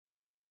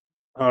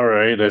All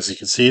right, as you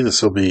can see,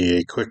 this will be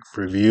a quick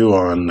review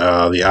on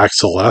the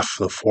Axel F,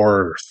 the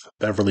fourth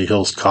Beverly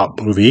Hills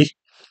Cop movie.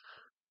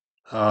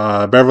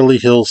 Beverly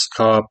Hills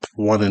Cop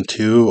 1 and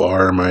 2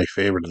 are my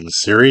favorite in the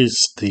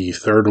series. The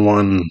third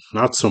one,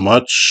 not so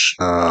much.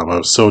 I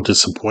was so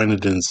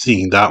disappointed in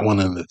seeing that one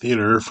in the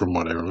theater, from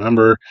what I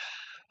remember.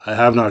 I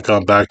have not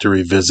gone back to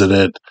revisit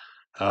it,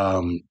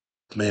 um,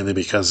 mainly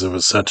because it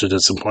was such a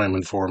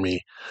disappointment for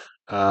me.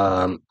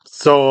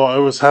 So I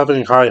was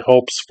having high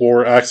hopes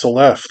for Axel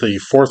F, the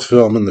fourth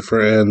film in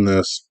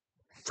this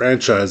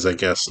franchise, I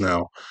guess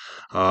now.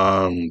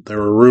 There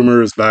were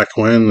rumors back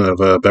when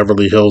of a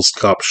Beverly Hills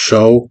Cop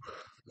show,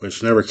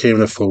 which never came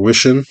to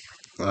fruition.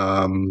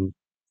 Um,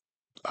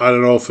 I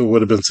don't know if it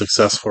would have been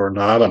successful or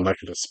not. I'm not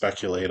going to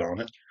speculate on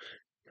it.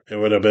 It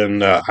would have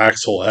been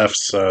Axel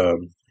F's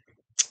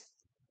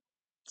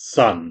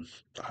son,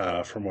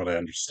 from what I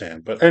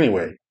understand. But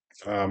anyway,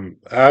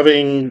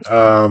 having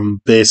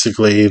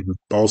basically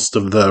most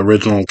of the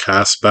original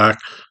cast back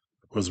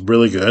was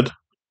really good.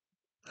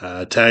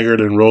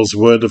 Taggart and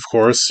Rosewood, of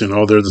course, they're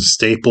the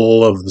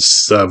staple of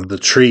the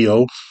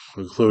trio,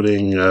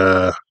 including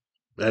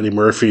Eddie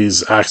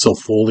Murphy's Axel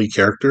Foley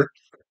character.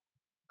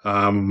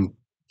 Um,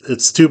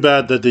 it's too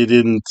bad that they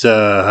didn't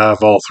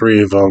have all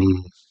three of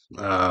them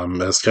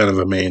as kind of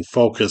a main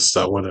focus.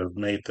 That would have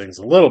made things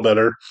a little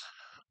better.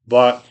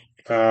 But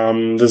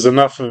there's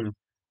enough of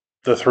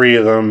the three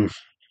of them,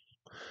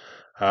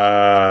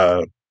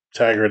 uh,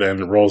 Taggart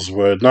and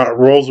Rosewood. Not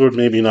Rosewood,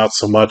 maybe not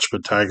so much,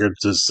 but Taggart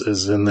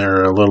is in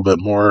there a little bit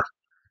more.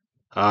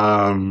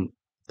 Um,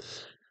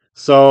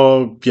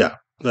 so yeah,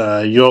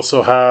 you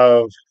also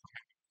have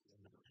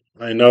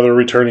another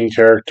returning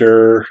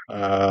character.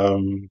 I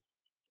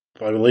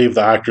believe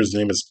the actor's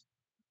name is.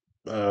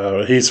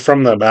 He's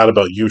from the Mad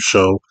About You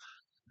show.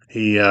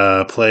 He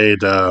played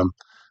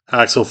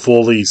Axel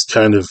Foley's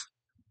kind of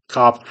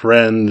cop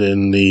friend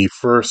in the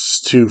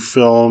first two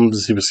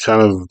films. He was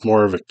kind of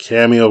more of a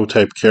cameo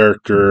type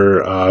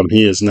character.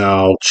 He is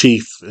now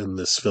Chief in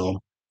this film.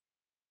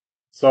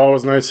 So it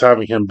was nice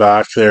having him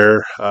back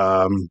there.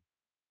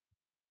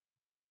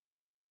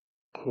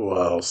 Who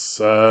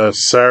else?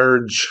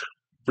 Sarge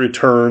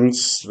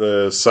returns,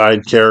 the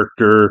side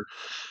character.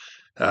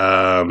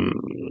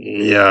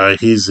 Yeah,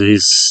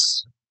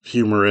 he's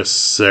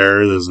humorous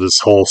there. There's this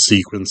whole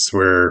sequence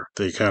where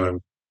they kind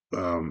of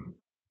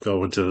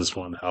go into this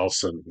one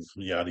house and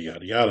yada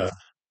yada yada.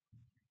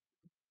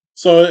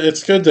 So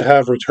it's good to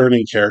have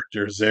returning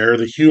characters there.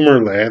 The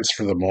humor lands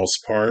for the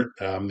most part.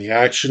 The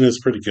action is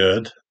pretty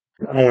good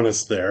when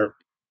it's there.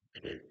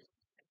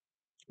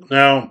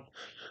 Now,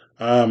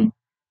 um,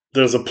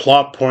 there's a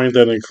plot point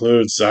that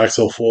includes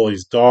Axel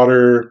Foley's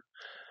daughter.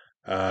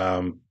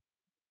 Um,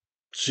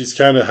 she's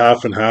kind of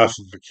half and half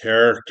of a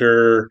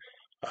character.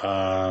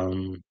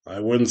 I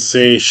wouldn't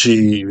say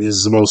she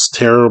is the most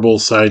terrible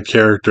side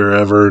character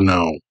ever.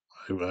 No,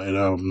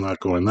 I'm not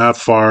going that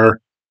far.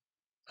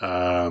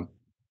 Uh,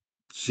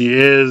 she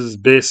is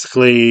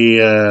basically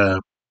a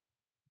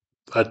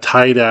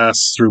tight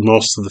ass through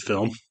most of the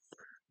film.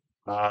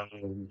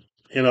 Um,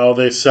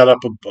 they set up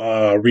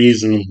a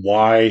reason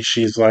why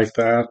she's like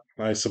that,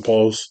 I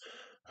suppose.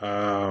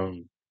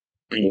 Um,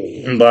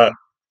 but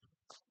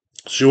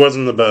she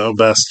wasn't the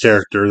best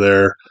character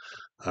there.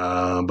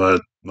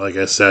 But like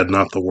I said,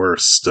 not the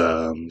worst.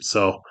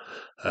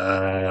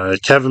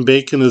 Kevin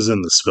Bacon is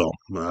in this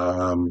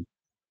film,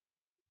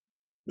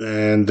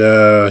 and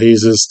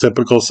he's his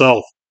typical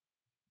self.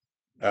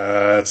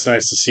 It's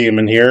nice to see him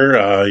in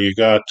here. You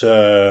got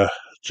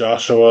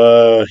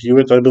Joshua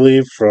Hewitt, I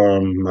believe,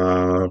 from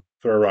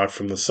Thor Rock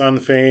from the Sun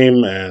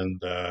fame and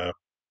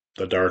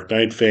the Dark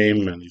Knight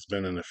fame, and he's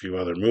been in a few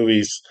other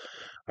movies.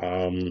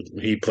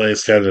 He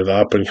plays kind of the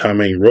up and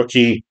coming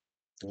rookie,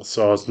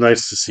 so it's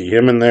nice to see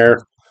him in there.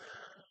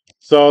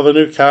 So the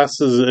new cast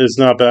is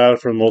not bad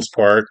for the most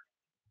part.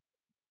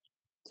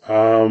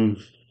 Um,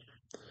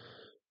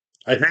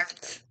 I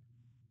think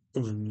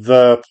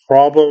the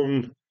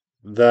problem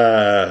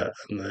that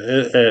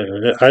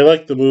I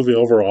like the movie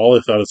overall.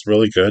 I thought it's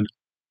really good.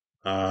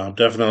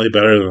 Definitely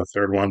better than the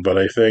third one, but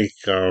I think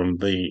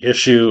the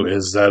issue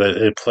is that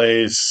it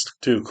plays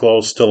too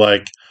close to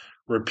like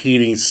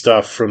repeating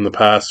stuff from the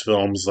past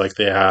films. Like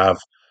they have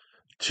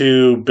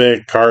two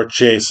big car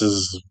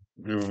chases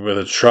with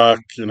a truck,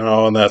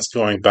 and that's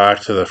going back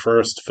to the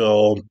first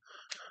film.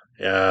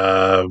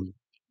 Uh,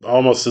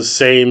 Almost the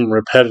same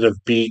repetitive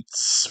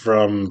beats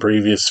from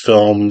previous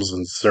films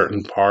in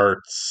certain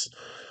parts.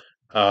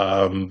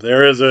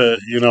 There is a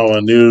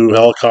new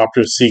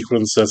helicopter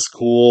sequence that's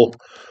cool.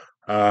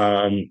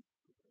 Um,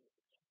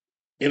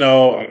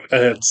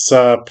 it's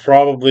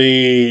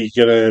probably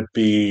gonna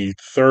be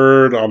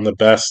third on the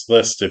best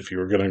list if you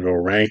were gonna go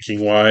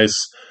ranking wise,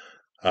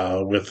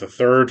 with the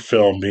third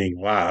film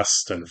being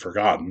last and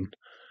forgotten.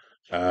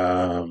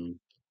 Um,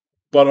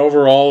 but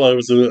overall, I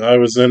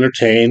was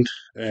entertained,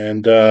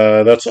 and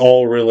that's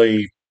all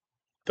really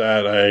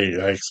that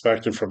I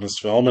expected from this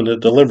film, and it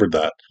delivered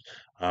that.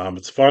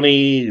 It's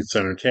funny, it's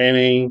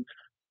entertaining.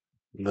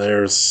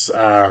 There's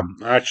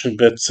action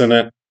bits in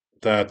it.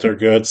 that are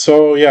good.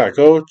 So yeah,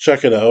 go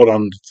check it out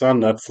on it's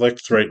on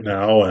Netflix right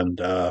now, and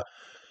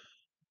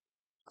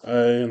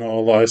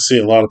I see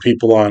a lot of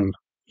people on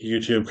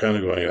YouTube kind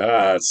of going,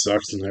 it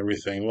sucks and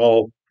everything.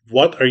 Well,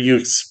 what are you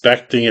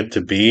expecting it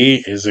to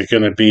be? Is it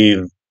going to be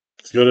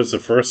as good as the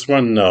first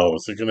one? No.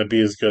 Is it going to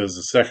be as good as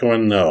the second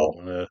one?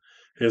 No.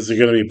 Is it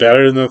going to be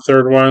better than the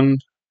third one?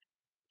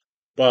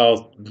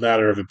 Well,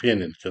 matter of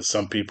opinion, because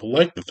some people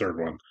like the third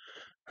one.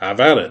 Have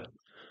at it.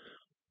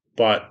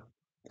 But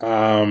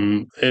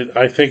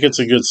I think it's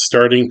a good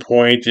starting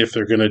point if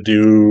they're going to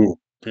do,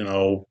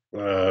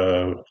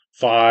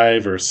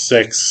 five or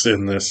six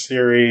in this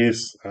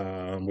series,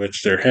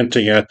 which they're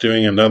hinting at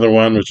doing another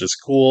one, which is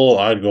cool.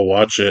 I'd go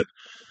watch it.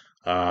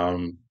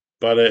 Um,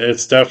 but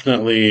it's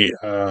definitely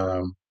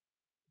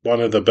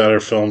one of the better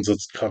films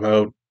that's come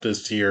out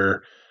this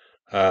year.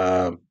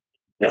 Uh,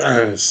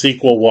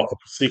 sequel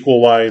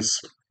wise,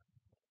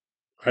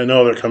 I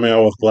know they're coming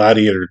out with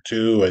Gladiator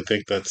 2. I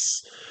think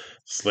that's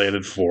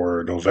slated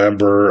for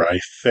November, I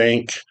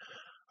think.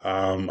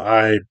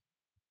 I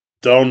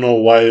don't know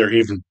why they're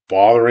even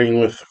bothering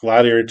with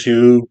Gladiator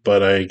 2,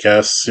 but I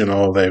guess,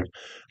 they've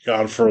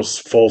gone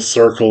full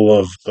circle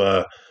of,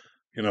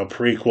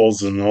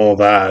 prequels and all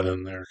that,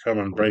 and they're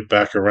coming right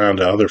back around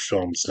to other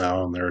films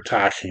now, and they're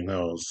attacking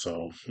those.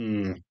 So,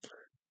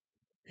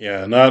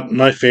 yeah, not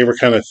my favorite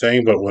kind of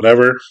thing, but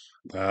whatever.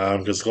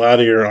 Because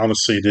Gladiator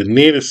honestly didn't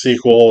need a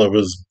sequel. It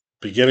was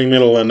beginning,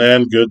 middle, and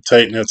end. Good,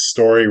 tight knit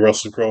story.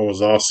 Russell Crowe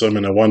was awesome,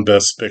 and it won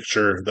Best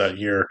Picture that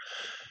year.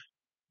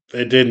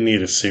 It didn't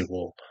need a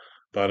sequel,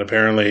 but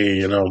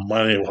apparently,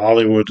 money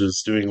Hollywood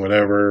is doing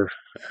whatever,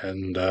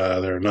 and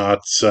they're not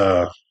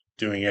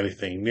doing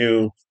anything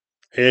new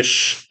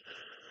ish.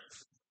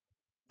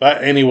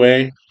 But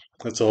anyway,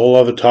 that's a whole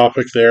other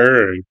topic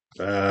there.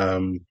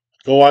 Um,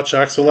 Go watch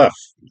Axel F.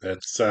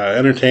 It's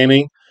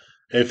entertaining.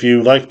 If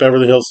you like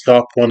Beverly Hills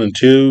Cop 1 and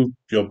 2,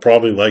 you'll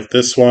probably like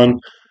this one.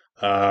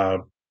 Uh,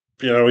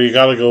 you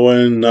got to go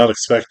in not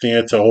expecting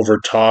it to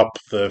overtop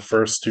the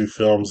first two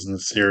films in the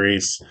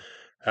series.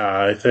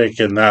 I think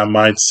in that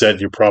mindset,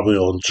 you probably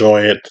will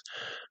enjoy it.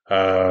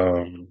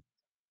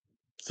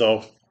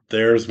 So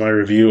there's my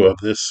review of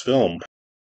this film.